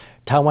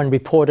Taiwan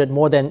reported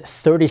more than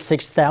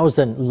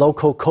 36,000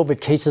 local COVID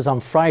cases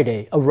on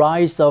Friday, a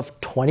rise of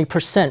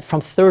 20%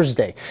 from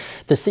Thursday.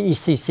 The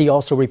CECC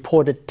also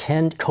reported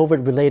 10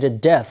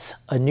 COVID-related deaths,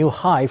 a new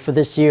high for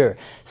this year.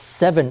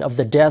 7 of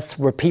the deaths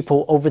were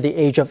people over the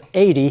age of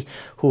 80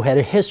 who had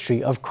a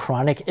history of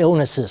chronic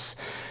illnesses.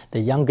 The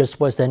youngest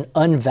was an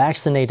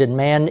unvaccinated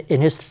man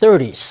in his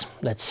 30s.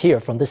 Let's hear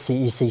from the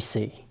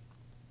CECC.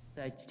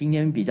 今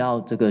天比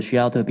较需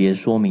要特别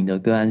说明的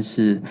个案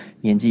是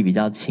年纪比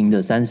较轻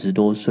的30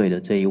多岁的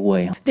这一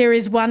位。There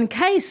is one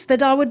case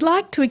that I would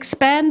like to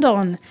expand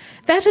on,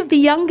 that of the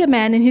younger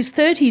man in his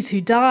 30s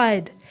who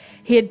died.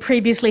 He had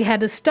previously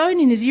had a stone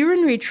in his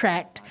urinary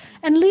tract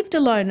and lived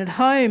alone at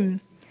home.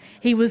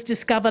 He was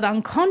discovered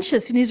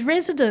unconscious in his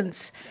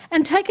residence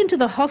and taken to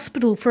the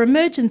hospital for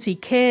emergency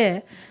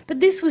care,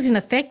 but this was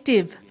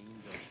ineffective.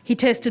 He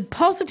tested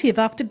positive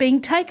after being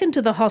taken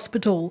to the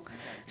hospital,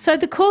 so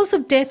the cause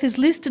of death is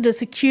listed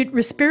as acute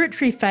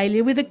respiratory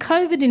failure with a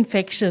COVID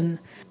infection.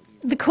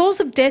 The cause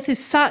of death is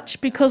such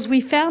because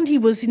we found he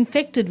was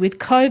infected with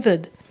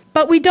COVID,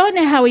 but we don't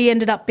know how he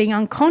ended up being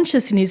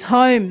unconscious in his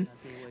home.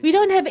 We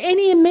don't have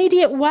any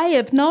immediate way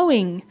of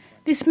knowing.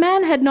 This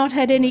man had not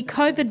had any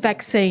COVID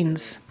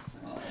vaccines.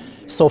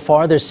 So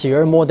far this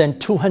year, more than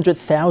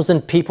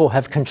 200,000 people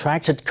have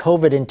contracted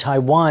COVID in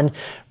Taiwan,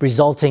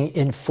 resulting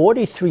in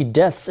 43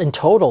 deaths in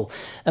total.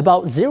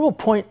 About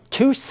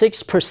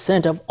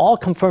 0.26% of all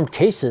confirmed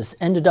cases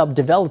ended up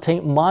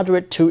developing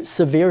moderate to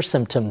severe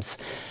symptoms.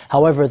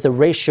 However, the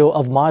ratio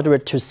of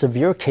moderate to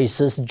severe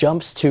cases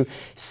jumps to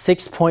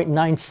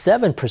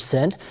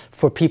 6.97%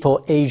 for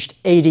people aged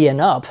 80 and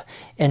up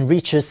and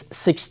reaches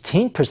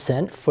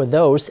 16% for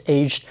those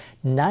aged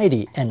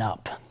 90 and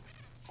up.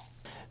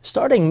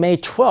 Starting May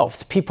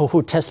 12th, people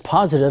who test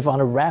positive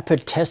on a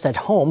rapid test at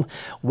home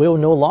will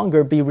no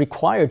longer be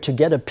required to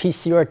get a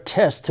PCR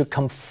test to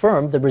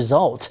confirm the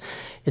result.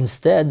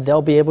 Instead,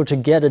 they'll be able to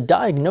get a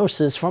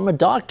diagnosis from a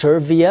doctor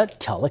via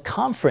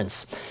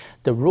teleconference.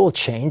 The rule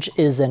change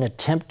is an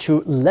attempt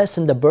to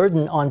lessen the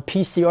burden on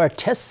PCR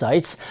test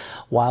sites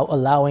while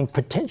allowing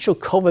potential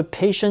COVID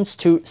patients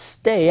to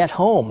stay at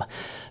home.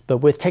 But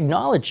with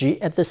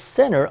technology at the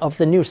center of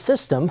the new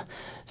system,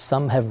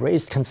 some have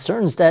raised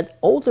concerns that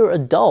older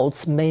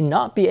adults may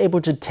not be able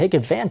to take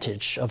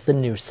advantage of the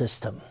new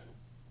system.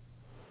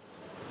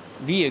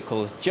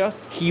 Vehicles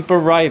just keep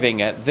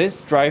arriving at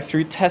this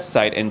drive-through test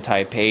site in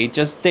Taipei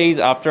just days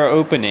after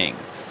opening.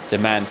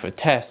 Demand for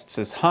tests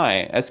is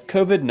high as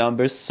COVID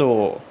numbers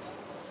soar.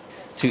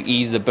 To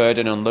ease the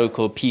burden on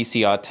local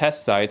PCR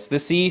test sites, the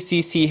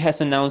CECC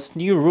has announced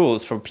new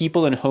rules for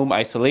people in home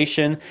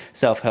isolation,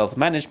 self-health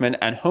management,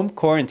 and home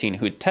quarantine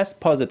who test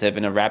positive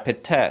in a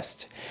rapid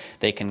test.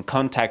 They can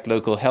contact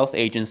local health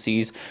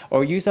agencies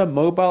or use a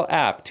mobile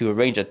app to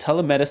arrange a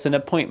telemedicine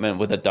appointment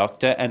with a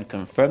doctor and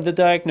confirm the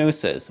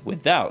diagnosis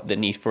without the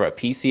need for a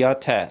PCR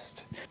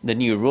test. The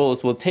new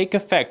rules will take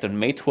effect on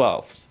May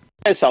 12th.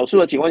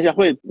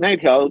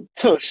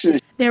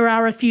 There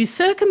are a few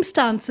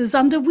circumstances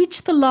under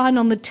which the line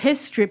on the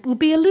test strip will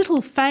be a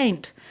little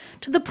faint,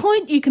 to the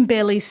point you can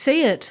barely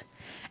see it,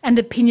 and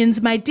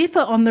opinions may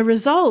differ on the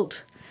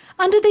result.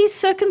 Under these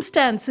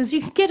circumstances, you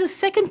can get a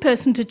second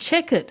person to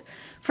check it,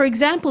 for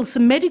example,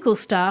 some medical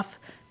staff,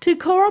 to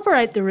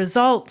corroborate the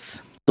results.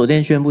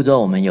 After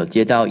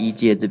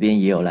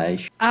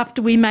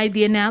we made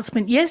the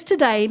announcement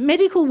yesterday,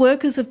 medical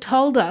workers have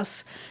told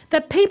us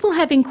that people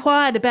have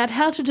inquired about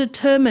how to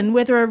determine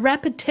whether a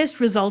rapid test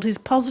result is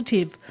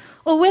positive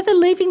or whether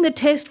leaving the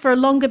test for a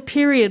longer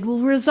period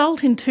will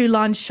result in 2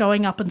 lines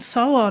showing up and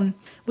so on.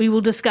 We will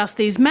discuss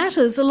these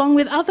matters along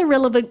with other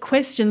relevant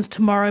questions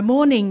tomorrow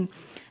morning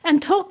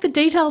and talk the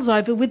details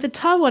over with the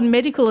Taiwan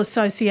Medical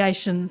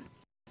Association.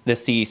 The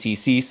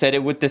CECC said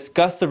it would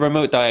discuss the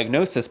remote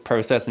diagnosis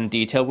process in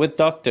detail with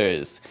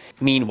doctors.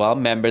 Meanwhile,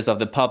 members of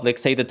the public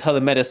say the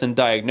telemedicine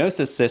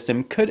diagnosis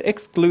system could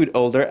exclude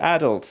older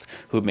adults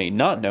who may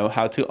not know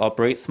how to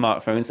operate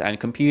smartphones and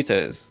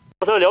computers.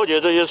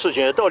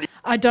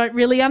 I don't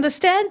really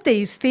understand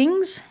these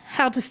things.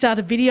 How to start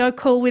a video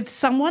call with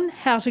someone,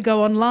 how to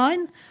go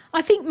online.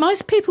 I think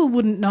most people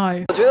wouldn't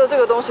know.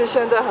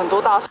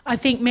 I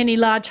think many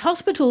large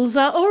hospitals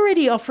are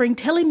already offering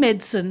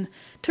telemedicine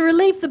to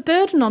relieve the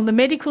burden on the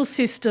medical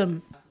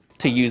system.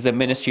 To use the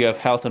Ministry of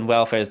Health and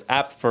Welfare's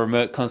app for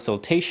remote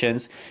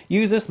consultations,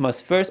 users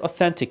must first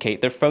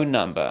authenticate their phone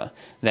number.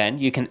 Then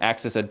you can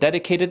access a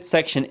dedicated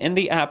section in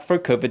the app for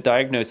COVID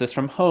diagnosis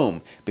from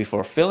home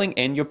before filling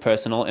in your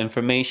personal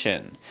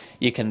information.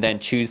 You can then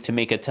choose to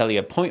make a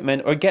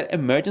teleappointment or get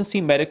emergency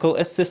medical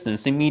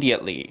assistance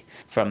immediately.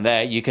 From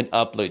there, you can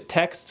upload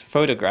text,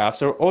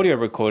 photographs, or audio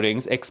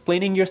recordings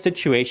explaining your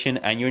situation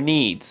and your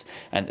needs,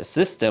 and the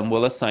system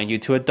will assign you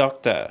to a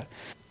doctor.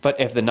 But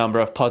if the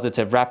number of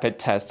positive rapid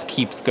tests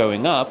keeps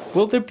going up,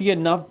 will there be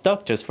enough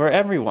doctors for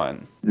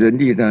everyone? We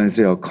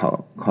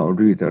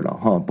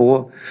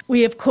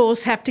of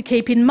course have to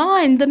keep in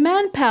mind the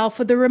manpower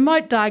for the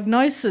remote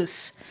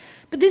diagnosis,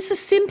 but this is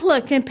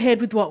simpler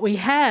compared with what we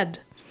had.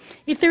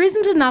 If there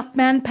isn't enough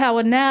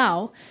manpower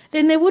now,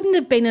 then there wouldn't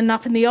have been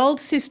enough in the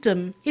old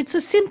system. It's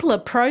a simpler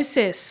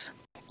process.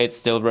 It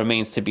still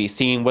remains to be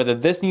seen whether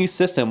this new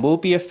system will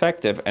be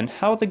effective and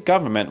how the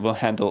government will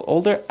handle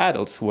older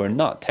adults who are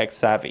not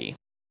tech-savvy.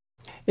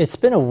 It's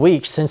been a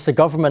week since the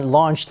government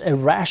launched a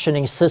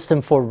rationing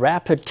system for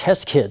rapid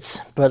test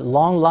kits, but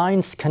long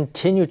lines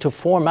continue to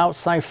form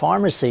outside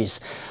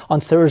pharmacies.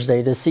 On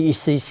Thursday, the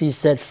CECC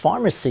said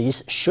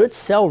pharmacies should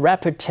sell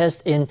rapid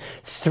tests in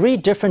 3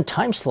 different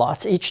time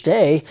slots each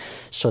day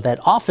so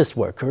that office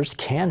workers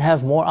can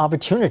have more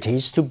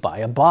opportunities to buy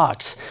a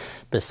box.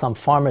 But some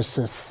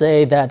pharmacists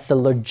say that the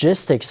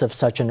logistics of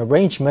such an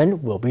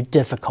arrangement will be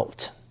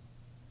difficult.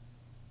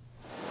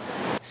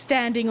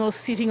 Standing or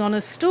sitting on a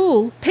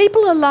stool,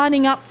 people are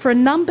lining up for a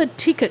numbered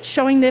ticket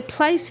showing their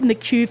place in the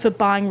queue for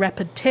buying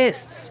rapid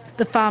tests.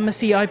 The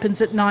pharmacy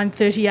opens at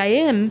 9:30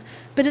 a.m,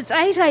 but it's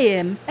 8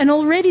 a.m, and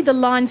already the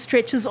line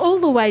stretches all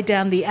the way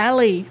down the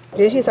alley.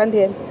 连续3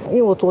天，因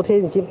为我昨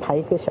天已经排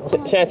1个小时。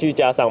现在居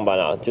家上班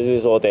啊，就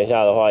是说等一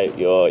下的话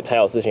才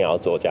有事情要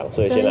做这样，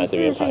所以先来这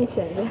边排。视讯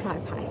前就还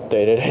排。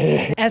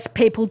对。As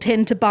people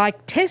tend to buy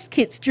test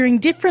kits during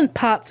different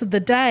parts of the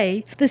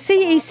day, the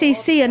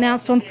CECC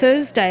announced on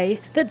Thursday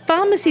that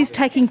pharmacies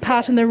taking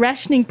part in the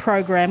rationing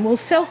program will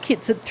sell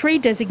kits at 3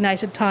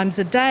 designated times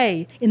a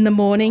day, in the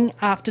morning,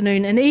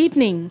 afternoon and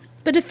evening.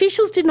 But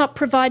officials did not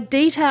provide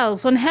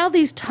details on how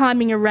these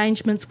timing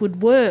arrangements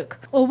would work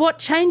or what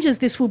changes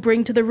this will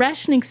bring to the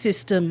rationing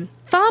system.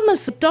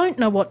 Farmers don't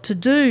know what to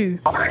do.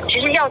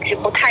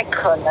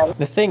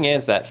 The thing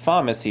is that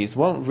pharmacies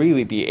won't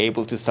really be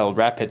able to sell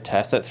rapid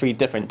tests at 3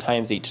 different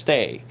times each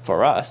day.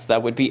 For us,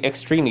 that would be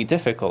extremely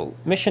difficult,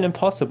 mission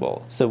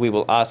impossible. So we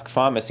will ask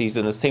pharmacies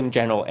in the same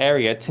general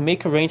area to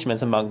make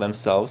arrangements among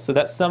themselves so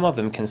that some of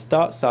them can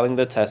start selling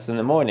the tests in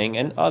the morning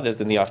and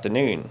others in the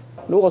afternoon.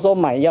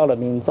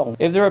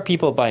 If there are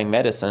people buying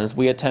medicines,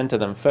 we attend to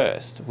them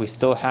first. We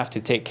still have to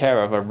take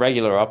care of our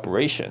regular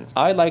operations.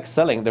 I like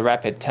selling the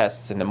rapid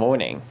tests in the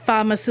morning.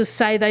 Pharmacists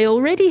say they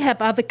already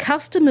have other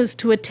customers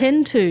to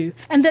attend to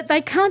and that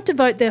they can't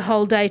devote their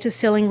whole day to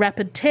selling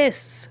rapid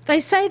tests.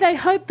 They say they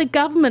hope the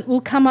government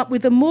will come up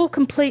with a more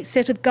complete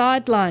set of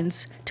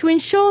guidelines to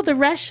ensure the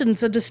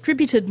rations are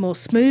distributed more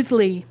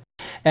smoothly.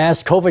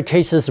 As COVID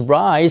cases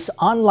rise,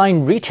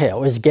 online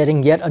retail is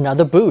getting yet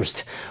another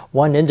boost.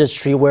 One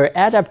industry where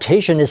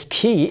adaptation is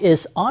key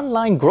is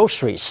online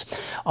groceries.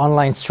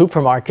 Online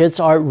supermarkets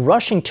are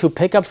rushing to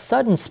pick up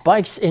sudden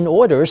spikes in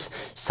orders,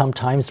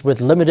 sometimes with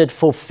limited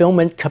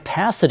fulfillment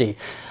capacity.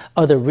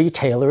 Other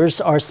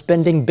retailers are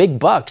spending big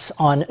bucks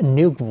on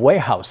new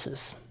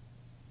warehouses.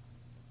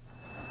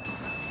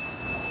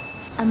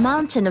 A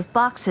mountain of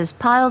boxes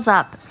piles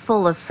up,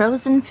 full of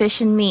frozen fish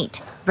and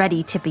meat,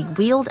 ready to be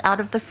wheeled out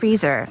of the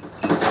freezer.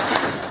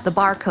 The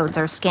barcodes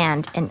are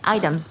scanned and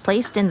items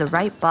placed in the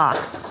right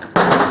box.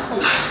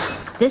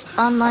 This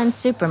online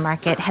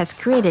supermarket has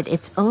created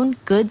its own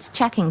goods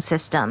checking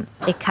system.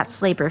 It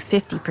cuts labor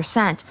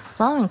 50%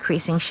 while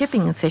increasing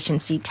shipping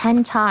efficiency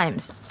 10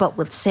 times. But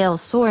with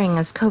sales soaring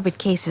as COVID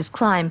cases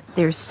climb,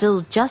 there's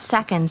still just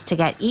seconds to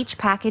get each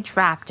package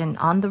wrapped and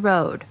on the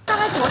road.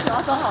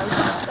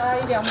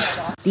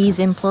 These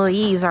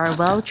employees are a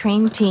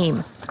well-trained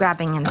team.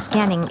 Grabbing and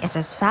scanning is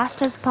as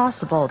fast as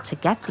possible to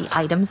get the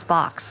items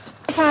boxed.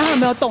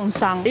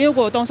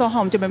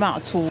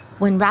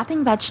 When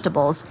wrapping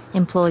vegetables,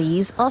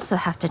 employees also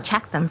have to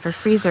check them for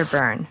freezer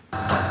burn.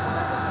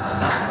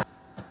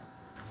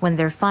 When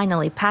they're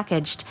finally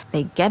packaged,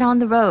 they get on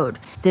the road.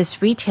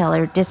 This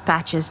retailer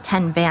dispatches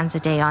 10 vans a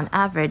day on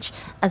average,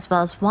 as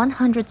well as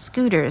 100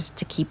 scooters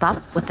to keep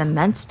up with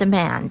immense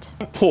demand.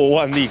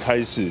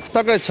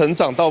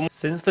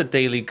 Since the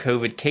daily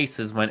COVID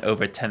cases went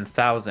over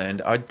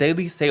 10,000, our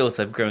daily sales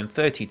have grown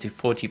 30 to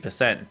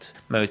 40%.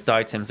 Most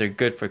items are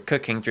good for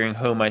cooking during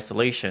home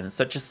isolation,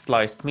 such as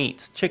sliced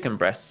meats, chicken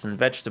breasts, and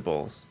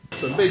vegetables.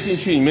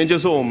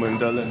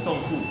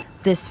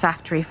 This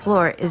factory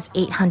floor is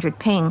 800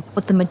 ping,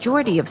 with the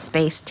majority of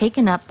space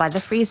taken up by the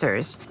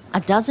freezers. A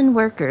dozen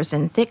workers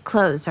in thick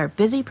clothes are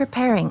busy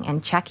preparing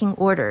and checking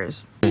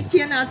orders. 1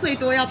天啊，最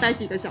多要待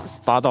几个小时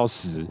？8到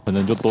10，可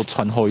能就多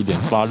穿厚一点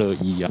发热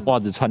衣啊，袜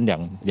子穿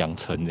两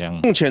层这样。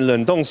目前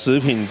冷冻食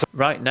品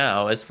Right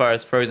now, as far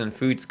as frozen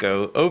foods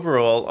go,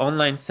 overall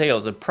online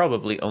sales are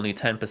probably only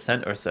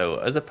 10% or so,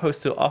 as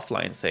opposed to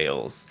offline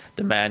sales.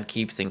 Demand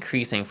keeps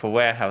increasing for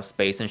warehouse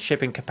space and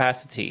shipping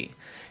capacity.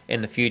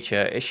 In the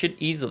future, it should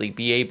easily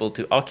be able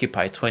to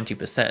occupy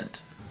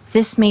 20%.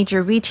 This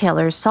major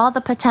retailer saw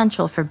the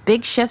potential for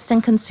big shifts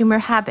in consumer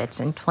habits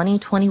in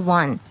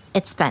 2021.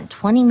 It spent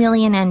 20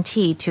 million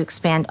NT to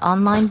expand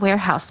online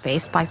warehouse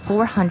space by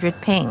 400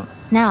 ping.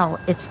 Now,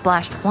 it's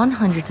splashed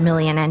 100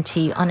 million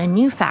NT on a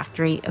new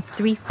factory of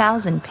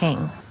 3,000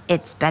 ping.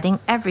 It's betting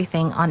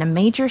everything on a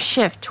major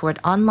shift toward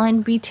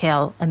online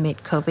retail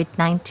amid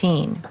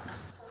COVID-19.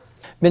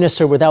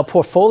 Minister without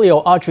portfolio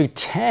Audrey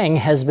Tang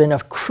has been a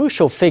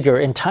crucial figure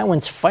in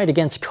Taiwan's fight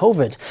against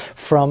COVID,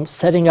 from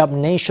setting up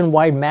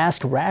nationwide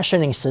mask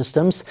rationing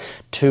systems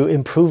to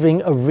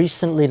improving a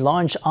recently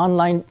launched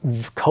online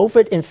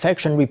COVID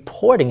infection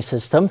reporting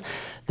system.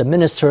 The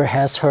minister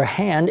has her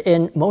hand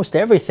in most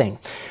everything.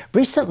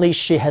 Recently,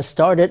 she has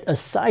started a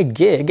side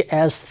gig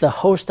as the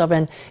host of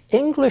an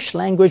English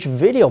language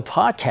video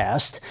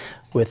podcast,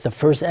 with the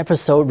first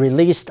episode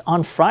released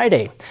on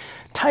Friday.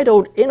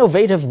 Titled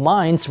Innovative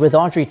Minds with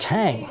Audrey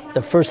Tang,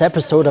 the first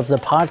episode of the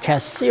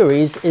podcast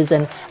series is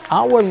an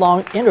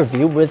hour-long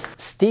interview with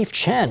Steve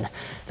Chen,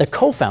 the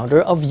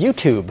co-founder of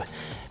YouTube.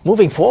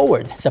 Moving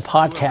forward, the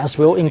podcast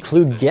will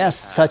include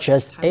guests such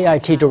as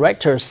AIT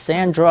director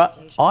Sandra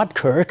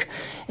Oudkirk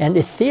and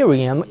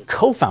Ethereum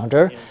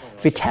co-founder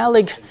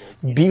Vitalik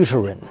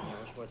Buterin.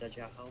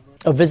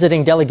 A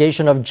visiting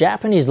delegation of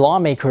Japanese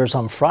lawmakers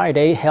on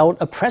Friday held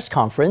a press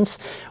conference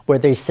where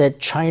they said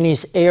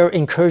Chinese air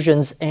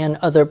incursions and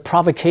other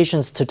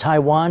provocations to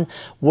Taiwan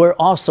were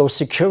also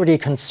security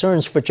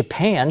concerns for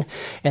Japan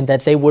and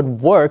that they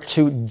would work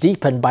to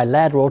deepen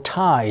bilateral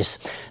ties.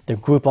 The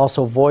group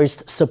also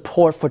voiced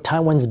support for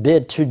Taiwan's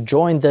bid to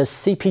join the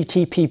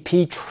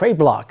CPTPP trade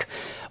bloc.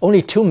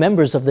 Only 2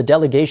 members of the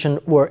delegation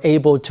were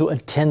able to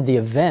attend the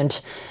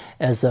event,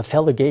 as a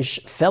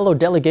fellow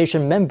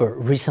delegation member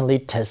recently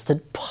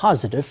tested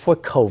positive for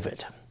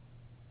COVID.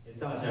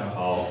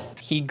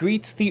 He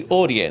greets the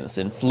audience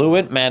in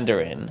fluent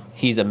Mandarin.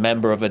 He's a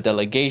member of a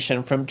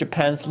delegation from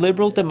Japan's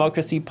Liberal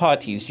Democracy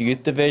Party's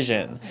youth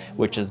division,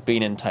 which has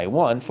been in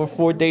Taiwan for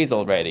 4 days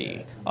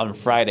already. On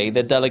Friday,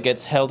 the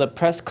delegates held a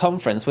press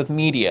conference with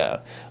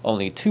media.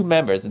 Only 2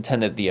 members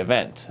attended the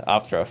event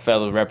after a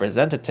fellow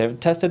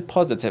representative tested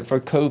positive for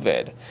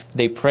COVID.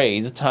 They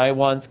praised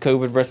Taiwan's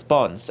COVID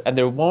response and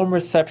their warm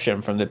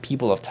reception from the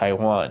people of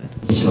Taiwan.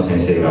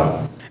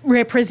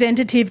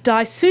 Representative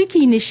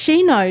Daisuke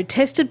Nishino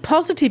tested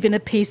positive in a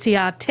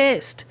PCR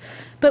test,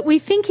 but we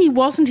think he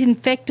wasn't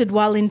infected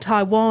while in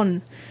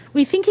Taiwan.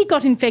 We think he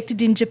got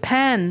infected in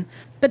Japan,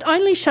 but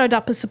only showed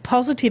up as a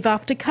positive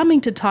after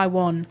coming to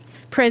Taiwan.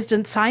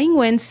 President Tsai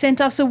Ing-wen sent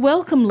us a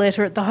welcome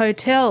letter at the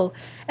hotel,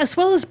 as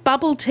well as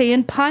bubble tea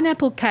and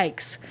pineapple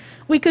cakes.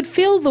 We could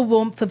feel the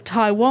warmth of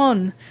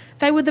Taiwan.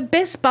 They were the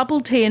best bubble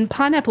tea and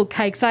pineapple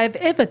cakes I have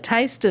ever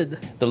tasted.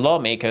 The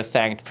lawmaker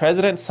thanked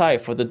President Tsai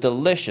for the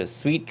delicious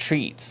sweet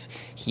treats.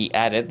 He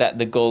added that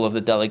the goal of the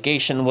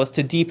delegation was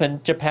to deepen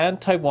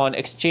Japan-Taiwan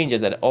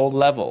exchanges at all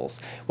levels,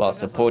 while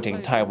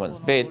supporting Taiwan's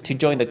bid to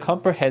join the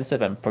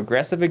Comprehensive and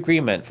Progressive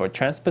Agreement for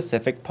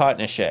Trans-Pacific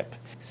Partnership.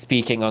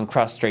 Speaking on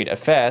cross-strait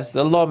affairs,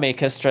 the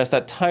lawmaker stressed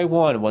that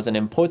Taiwan was an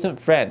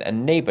important friend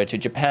and neighbor to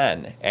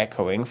Japan,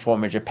 echoing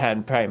former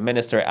Japan Prime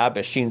Minister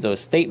Abe Shinzo's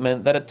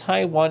statement that a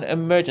Taiwan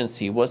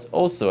emergency was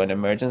also an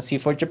emergency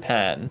for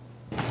Japan.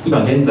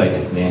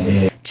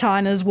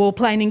 China's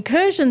warplane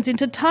incursions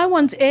into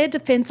Taiwan's air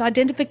defence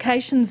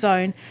identification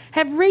zone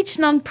have reached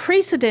an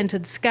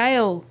unprecedented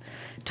scale.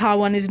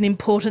 Taiwan is an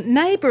important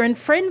neighbour and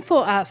friend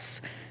for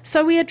us,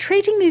 so we are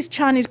treating these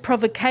Chinese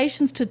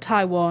provocations to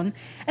Taiwan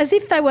as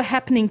if they were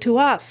happening to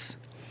us.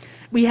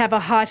 We have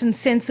a heightened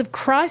sense of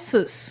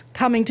crisis.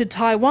 Coming to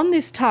Taiwan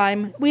this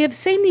time, we have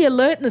seen the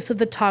alertness of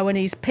the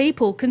Taiwanese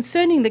people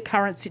concerning the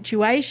current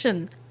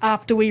situation.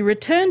 After we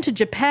return to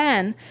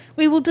Japan,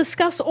 we will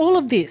discuss all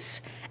of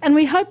this, and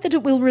we hope that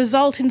it will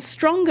result in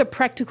stronger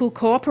practical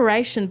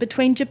cooperation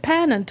between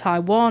Japan and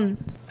Taiwan.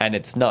 And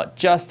it's not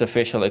just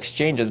official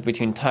exchanges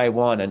between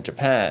Taiwan and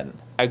Japan.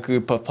 A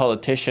group of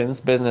politicians,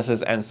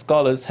 businesses and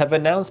scholars have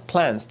announced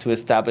plans to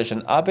establish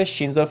an Abe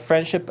Shinzo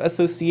Friendship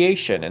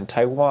Association in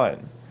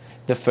Taiwan.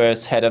 The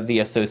first head of the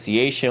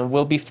association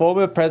will be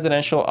former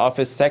Presidential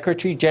Office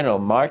Secretary General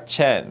Mark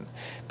Chen.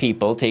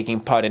 People taking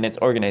part in its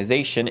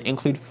organization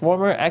include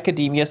former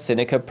Academia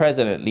Sinica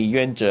President Li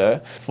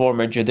Yuanzhe,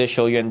 former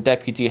Judicial Yuan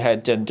Deputy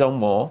Head Zheng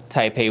Zhongmo,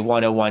 Taipei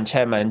 101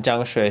 Chairman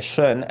Zhang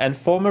Xueshun, and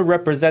former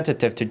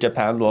Representative to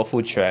Japan Luo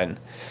Fuquan.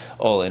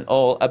 All in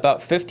all,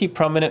 about 50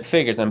 prominent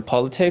figures in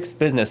politics,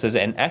 businesses,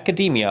 and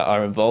academia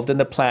are involved in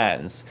the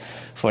plans.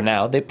 For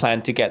now, they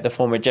plan to get the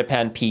former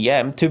Japan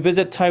PM to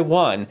visit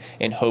Taiwan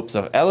in hopes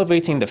of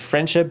elevating the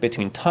friendship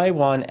between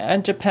Taiwan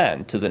and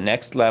Japan to the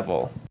next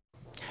level.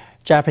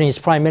 Japanese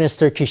Prime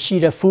Minister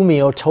Kishida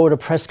Fumio told a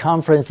press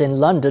conference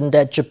in London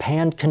that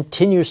Japan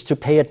continues to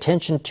pay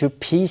attention to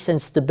peace and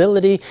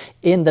stability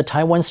in the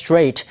Taiwan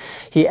Strait.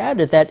 He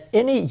added that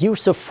any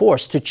use of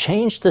force to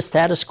change the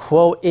status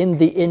quo in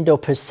the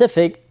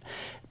Indo-Pacific,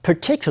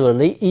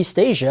 particularly East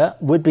Asia,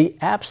 would be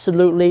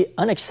absolutely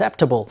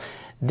unacceptable.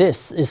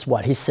 This is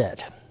what he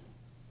said.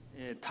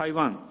 台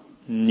湾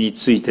に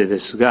ついてで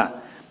す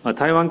が、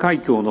台湾海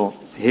峡の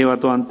平和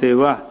と安定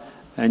は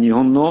日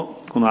本の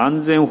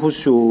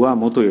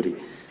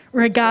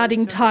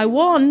Regarding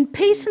Taiwan,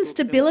 peace and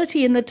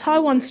stability in the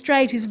Taiwan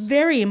Strait is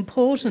very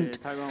important,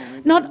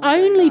 not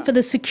only for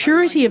the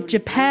security of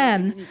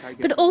Japan,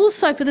 but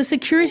also for the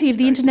security of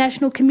the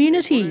international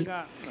community.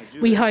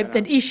 We hope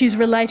that issues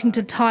relating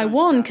to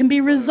Taiwan can be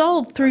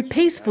resolved through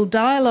peaceful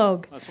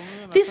dialogue.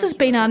 This has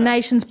been our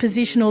nation's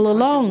position all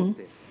along.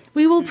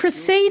 We will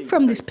proceed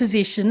from this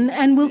position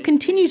and will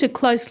continue to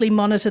closely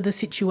monitor the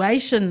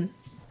situation.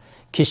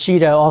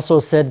 Kishida also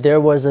said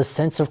there was a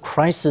sense of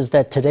crisis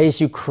that today's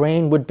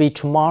Ukraine would be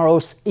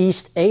tomorrow's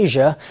East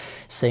Asia,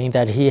 saying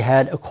that he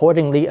had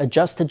accordingly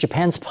adjusted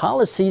Japan's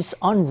policies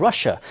on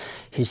Russia.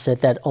 He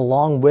said that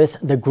along with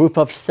the Group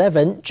of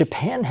Seven,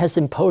 Japan has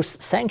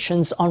imposed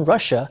sanctions on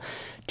Russia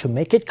to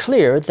make it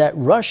clear that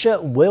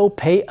Russia will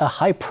pay a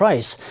high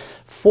price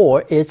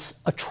for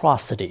its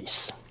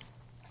atrocities.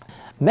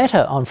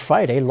 Meta on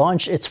Friday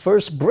launched its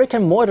first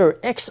brick-and-mortar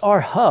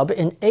XR hub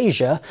in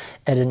Asia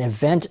at an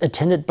event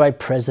attended by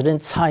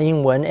President Tsai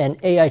Ing-wen and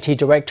AIT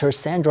Director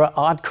Sandra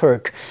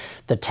Oudkirk.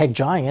 The tech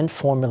giant,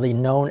 formerly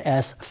known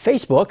as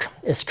Facebook,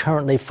 is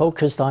currently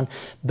focused on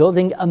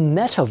building a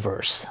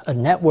metaverse, a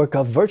network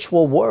of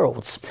virtual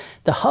worlds.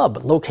 The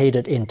hub,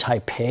 located in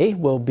Taipei,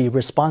 will be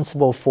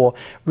responsible for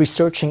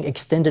researching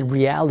extended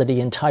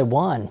reality in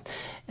Taiwan.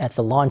 At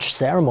the launch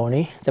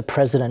ceremony, the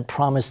president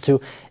promised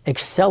to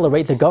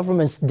accelerate the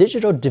government's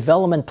digital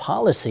development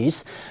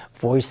policies,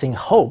 voicing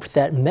hope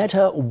that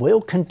Meta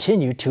will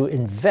continue to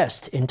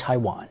invest in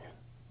Taiwan.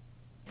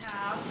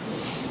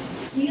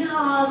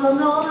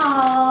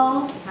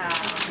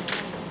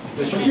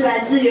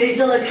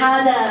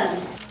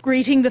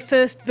 Greeting the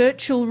first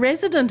virtual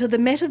resident of the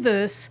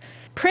metaverse,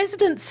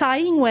 President Tsai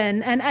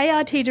Ing-wen and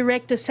AIT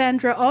Director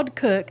Sandra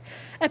Oudkirk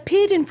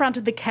appeared in front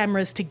of the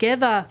cameras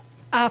together.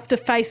 After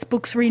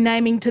Facebook's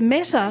renaming to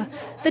Meta,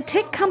 the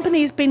tech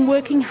company has been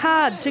working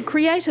hard to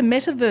create a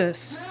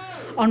metaverse.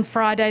 On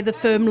Friday, the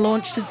firm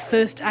launched its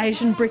first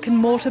Asian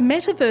brick-and-mortar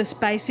metaverse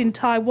base in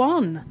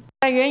Taiwan.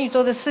 In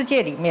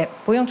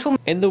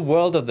the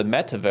world of the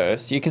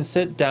metaverse, you can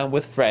sit down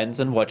with friends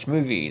and watch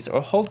movies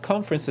or hold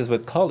conferences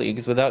with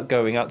colleagues without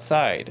going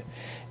outside.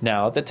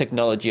 Now, the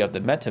technology of the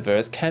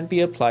metaverse can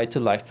be applied to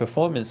live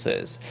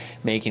performances,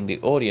 making the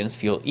audience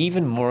feel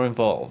even more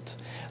involved.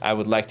 I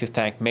would like to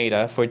thank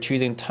Meta for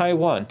choosing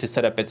Taiwan to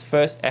set up its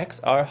first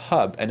XR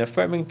hub and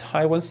affirming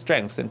Taiwan's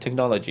strengths and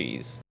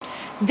technologies.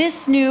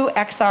 This new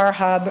XR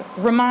hub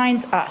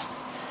reminds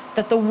us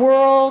that the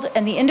world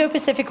and the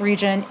Indo-Pacific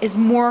region is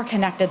more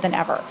connected than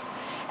ever.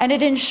 And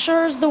it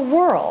ensures the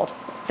world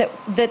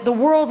that the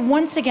world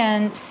once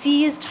again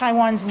sees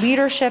Taiwan's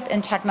leadership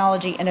in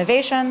technology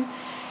innovation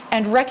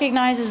and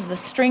recognizes the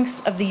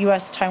strengths of the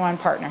US-Taiwan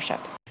partnership.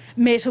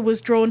 Meta was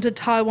drawn to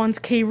Taiwan's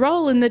key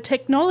role in the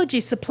technology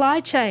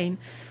supply chain,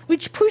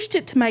 which pushed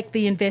it to make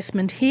the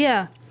investment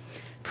here.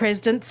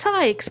 President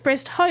Tsai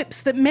expressed hopes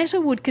that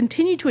Meta would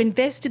continue to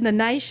invest in the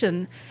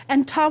nation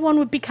and Taiwan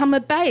would become a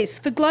base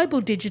for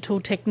global digital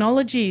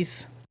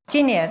technologies.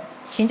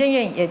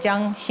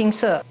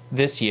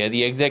 This year,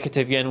 the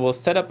Executive Yuan will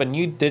set up a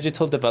new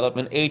digital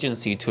development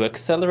agency to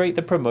accelerate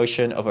the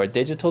promotion of our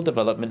digital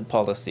development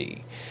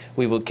policy.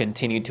 We will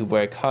continue to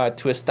work hard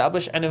to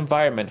establish an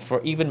environment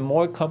for even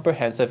more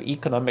comprehensive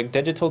economic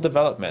digital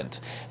development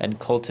and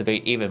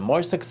cultivate even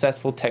more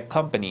successful tech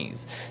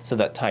companies so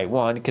that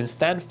Taiwan can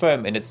stand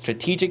firm in its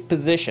strategic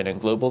position in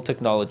global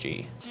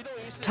technology.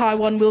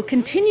 Taiwan will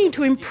continue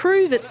to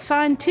improve its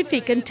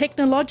scientific and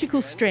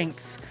technological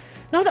strengths,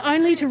 not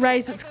only to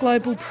raise its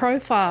global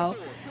profile,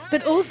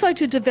 but also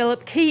to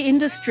develop key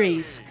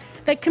industries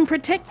that can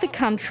protect the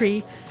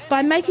country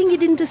by making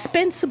it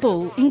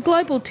indispensable in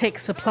global tech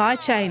supply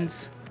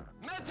chains.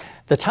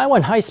 The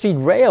Taiwan High-Speed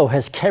Rail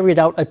has carried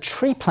out a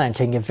tree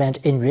planting event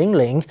in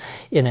Yunlin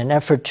in an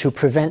effort to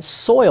prevent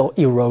soil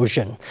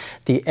erosion.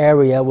 The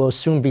area will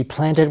soon be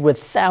planted with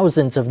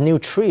thousands of new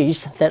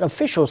trees that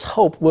officials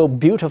hope will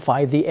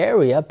beautify the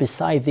area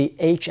beside the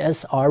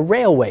HSR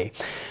railway.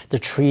 The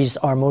trees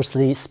are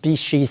mostly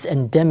species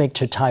endemic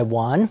to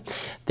Taiwan.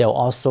 They'll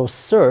also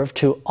serve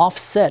to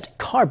offset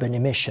carbon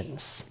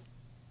emissions.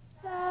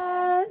 3、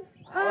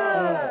2、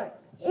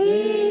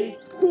1，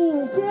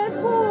请接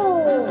触。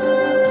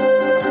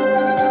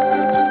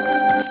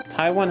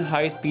 Taiwan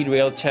High-Speed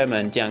Rail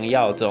Chairman Jiang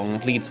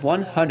Yaozong leads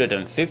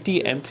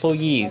 150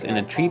 employees in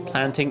a tree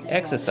planting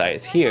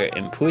exercise here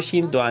in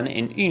Puxinduan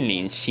in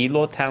Yunlin,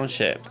 Xiluo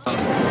Township.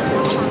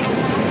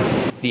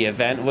 The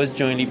event was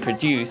jointly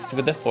produced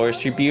with the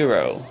Forestry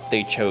Bureau.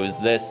 They chose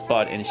this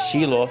spot in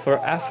Xiluo for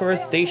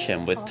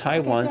afforestation with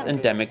Taiwan's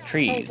endemic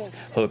trees,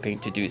 hoping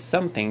to do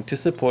something to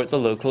support the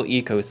local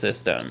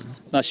ecosystem.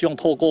 那希望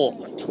透过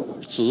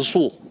植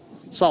树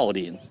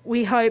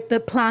We hope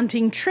that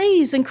planting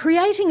trees and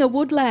creating a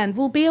woodland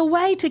will be a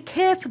way to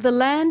care for the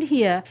land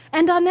here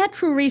and our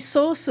natural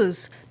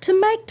resources to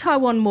make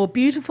Taiwan more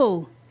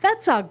beautiful.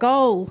 That's our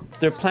goal.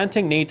 They're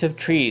planting native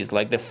trees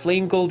like the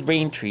flame gold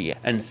rain tree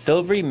and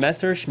silvery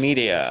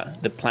Messerschmiedia.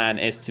 The plan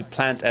is to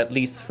plant at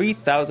least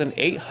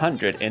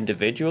 3,800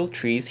 individual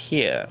trees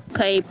here.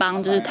 可以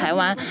帮就是台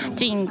湾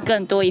尽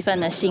更多一份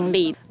的心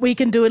力。 We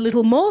can do a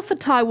little more for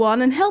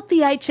Taiwan and help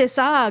the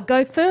HSR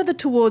go further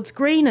towards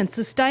green and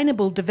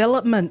sustainable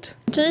development.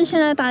 就是现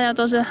在大家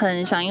都是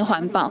很响应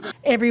环保。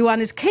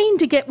 Everyone is keen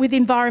to get with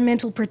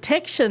environmental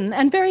protection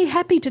and very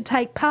happy to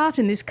take part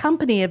in this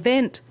company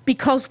event.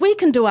 Because we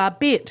can do our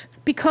bit.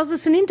 Because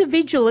as an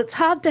individual it's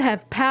hard to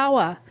have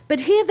power. But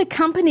here the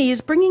company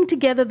is bringing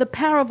together the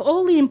power of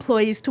all the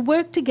employees to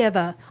work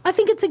together. I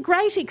think it's a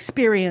great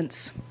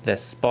experience. The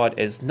spot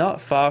is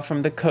not far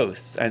from the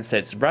coast and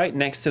sits right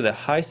next to the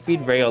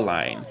high-speed rail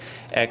line.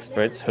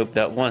 Experts hope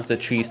that once the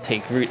trees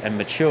take root and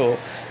mature,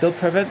 they'll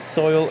prevent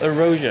soil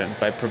erosion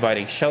by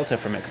providing shelter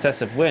from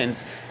excessive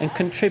winds and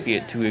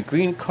contribute to a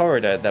green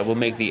corridor that will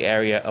make the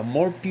area a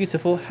more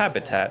beautiful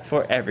habitat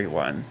for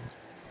everyone.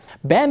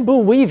 Bamboo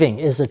weaving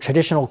is a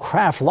traditional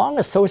craft long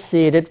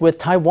associated with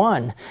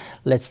Taiwan.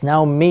 Let's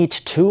now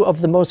meet two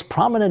of the most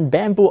prominent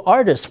bamboo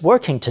artists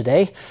working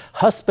today,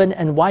 husband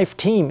and wife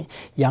team,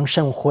 Yang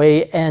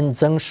Shenghui and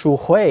Zeng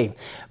Shuhui.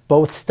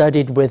 Both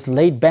studied with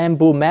late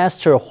bamboo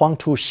master Huang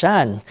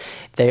Tushan.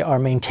 They are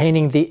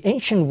maintaining the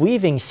ancient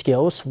weaving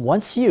skills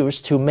once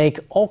used to make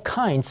all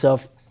kinds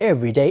of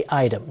everyday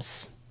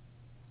items.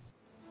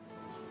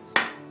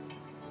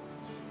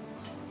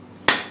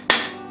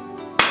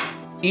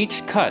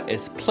 Each cut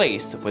is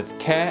placed with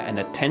care and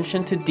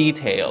attention to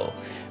detail.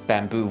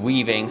 Bamboo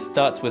weaving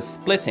starts with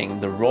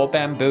splitting the raw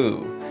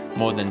bamboo.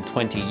 More than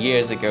 20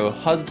 years ago,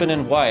 husband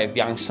and wife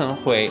Yang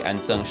Shenghui and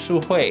Zeng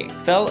Shuhui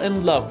fell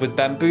in love with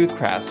bamboo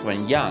crafts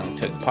when Yang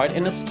took part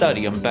in a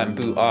study on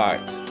bamboo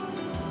art.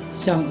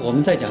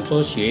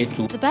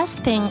 The best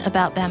thing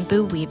about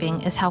bamboo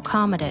weaving is how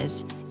calm it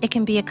is. It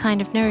can be a kind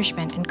of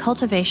nourishment and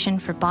cultivation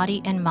for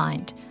body and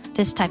mind.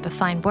 This type of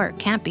fine work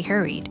can't be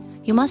hurried.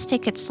 You must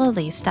take it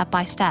slowly, step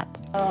by step.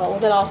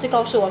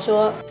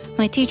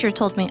 My teacher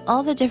told me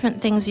all the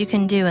different things you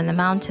can do in the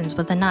mountains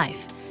with a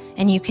knife,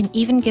 and you can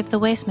even give the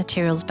waste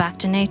materials back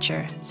to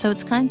nature, so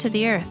it's kind to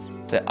the earth.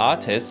 The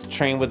artists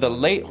trained with the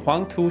late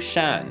Huang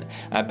Tushan,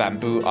 a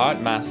bamboo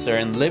art master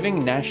and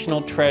living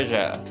national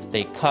treasure.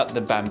 They cut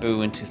the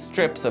bamboo into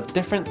strips of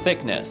different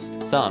thickness,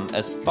 some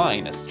as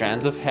fine as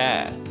strands of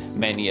hair.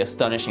 Many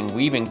astonishing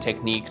weaving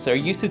techniques are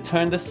used to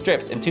turn the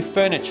strips into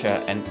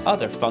furniture and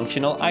other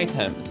functional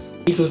items.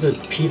 You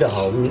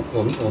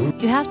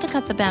have to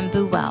cut the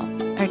bamboo well.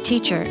 Our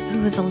teacher,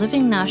 who is a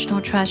living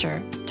national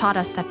treasure, taught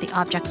us that the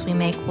objects we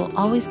make will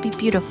always be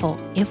beautiful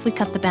if we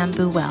cut the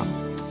bamboo well.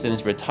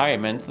 Since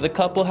retirement, the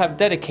couple have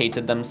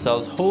dedicated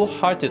themselves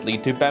wholeheartedly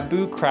to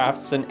bamboo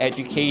crafts and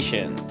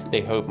education.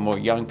 They hope more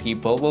young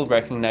people will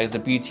recognize the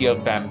beauty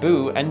of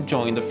bamboo and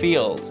join the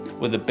field.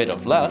 With a bit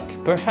of luck,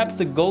 perhaps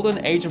the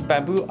golden age of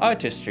bamboo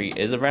artistry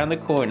is around the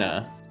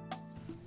corner.